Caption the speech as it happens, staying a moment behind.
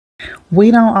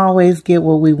We don't always get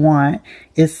what we want.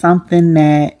 It's something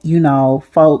that,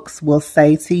 folks will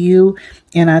say to you.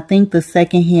 And I think the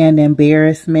secondhand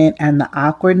embarrassment and the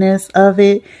awkwardness of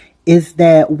it is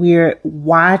that we're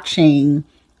watching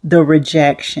the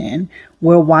rejection.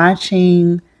 We're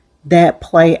watching that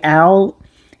play out.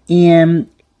 And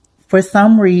for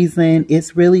some reason,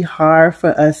 it's really hard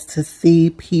for us to see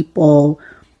people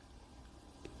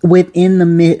within the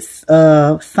midst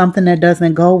of something that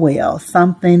doesn't go well,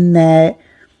 something that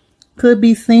could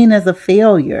be seen as a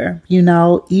failure,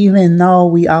 even though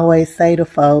we always say to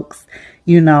folks,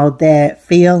 that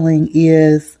failing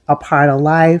is a part of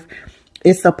life.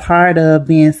 It's a part of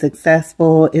being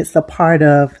successful. It's a part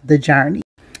of the journey.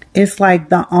 It's like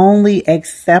the only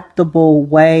acceptable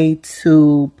way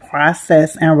to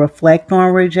process and reflect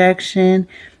on rejection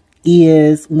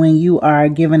is when you are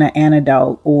given an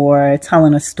anecdote or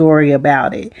telling a story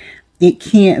about it. It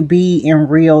can't be in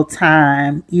real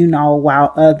time,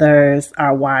 while others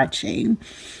are watching.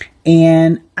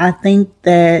 And I think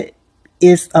that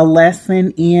it's a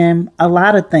lesson in a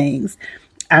lot of things.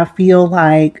 I feel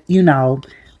like,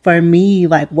 for me,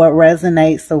 like what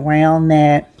resonates around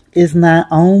that is not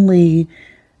only,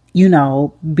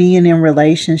 being in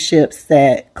relationships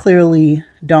that clearly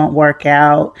don't work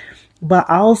out, but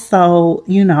also,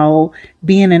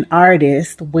 being an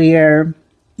artist where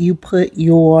you put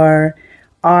your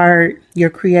art, your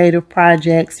creative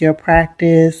projects, your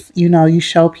practice, you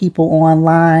show people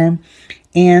online,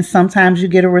 and sometimes you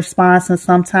get a response and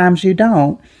sometimes you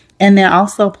don't. And that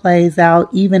also plays out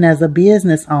even as a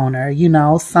business owner,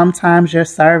 sometimes your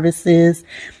services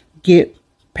get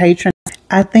patronized.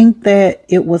 I think that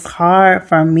it was hard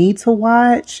for me to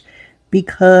watch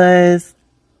because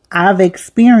I've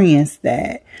experienced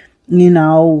that,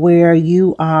 where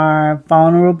you are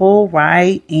vulnerable,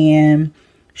 right? And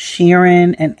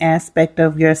sharing an aspect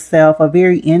of yourself, a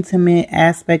very intimate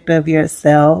aspect of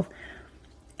yourself,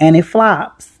 and it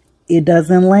flops. It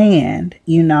doesn't land,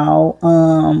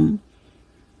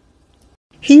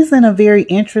 He's in a very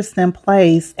interesting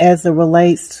place as it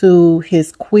relates to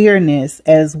his queerness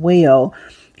as well.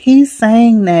 He's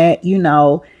saying that,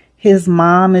 his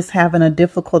mom is having a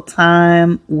difficult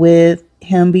time with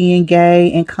him being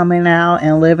gay and coming out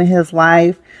and living his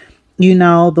life,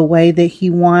 the way that he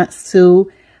wants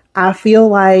to. I feel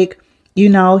like,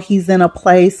 he's in a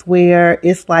place where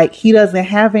it's like he doesn't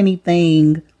have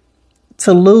anything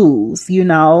to lose,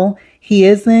 He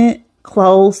isn't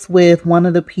close with one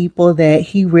of the people that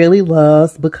he really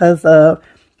loves because of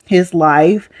his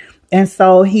life. And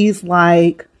so he's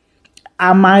like,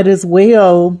 I might as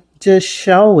well just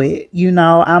show it,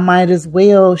 I might as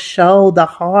well show the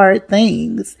hard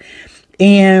things.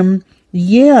 And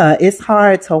yeah, it's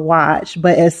hard to watch,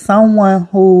 but as someone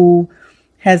who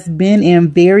has been in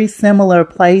very similar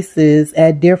places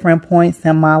at different points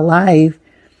in my life,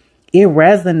 it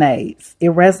resonates.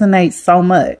 It resonates so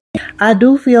much. I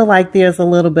do feel like there's a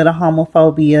little bit of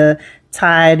homophobia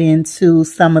tied into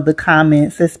some of the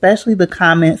comments, especially the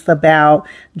comments about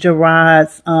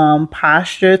Jerrod's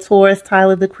posture towards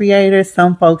Tyler, the Creator.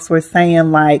 Some folks were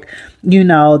saying like,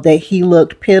 that he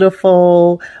looked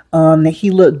pitiful, that he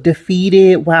looked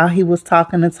defeated while he was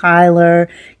talking to Tyler,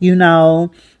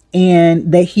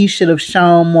 and that he should have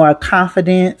shown more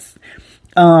confidence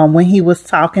when he was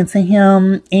talking to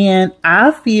him. And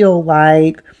I feel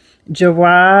like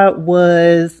Jerrod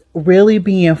was really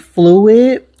being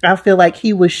fluid. I feel like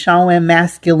he was showing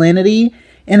masculinity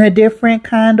in a different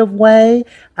kind of way.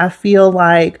 I feel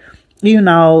like,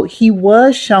 he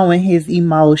was showing his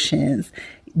emotions.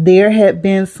 There had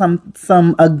been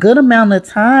a good amount of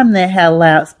time that had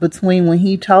lapsed between when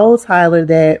he told Tyler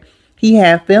that he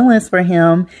had feelings for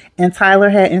him and Tyler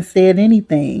hadn't said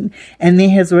anything. And then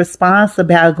his response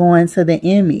about going to the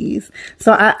Emmys.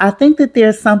 So I think that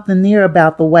there's something there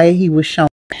about the way he was shown.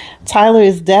 Tyler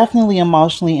is definitely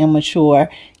emotionally immature.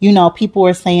 People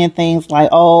were saying things like,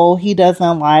 oh, he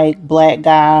doesn't like black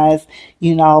guys,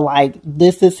 like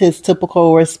this is his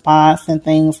typical response and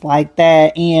things like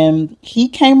that. And he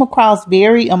came across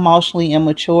very emotionally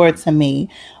immature to me.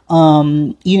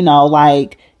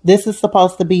 Like this is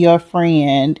supposed to be your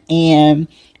friend. And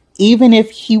even if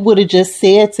he would have just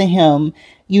said to him,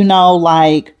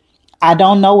 like, I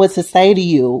don't know what to say to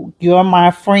you. You're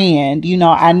my friend.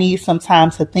 I need some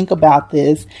time to think about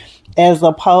this, as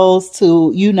opposed to,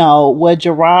 what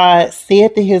Jerrod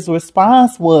said to his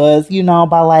response was,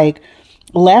 by like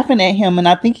laughing at him. And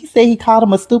I think he said he called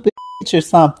him a stupid bitch or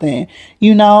something,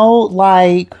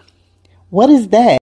 like, what is that?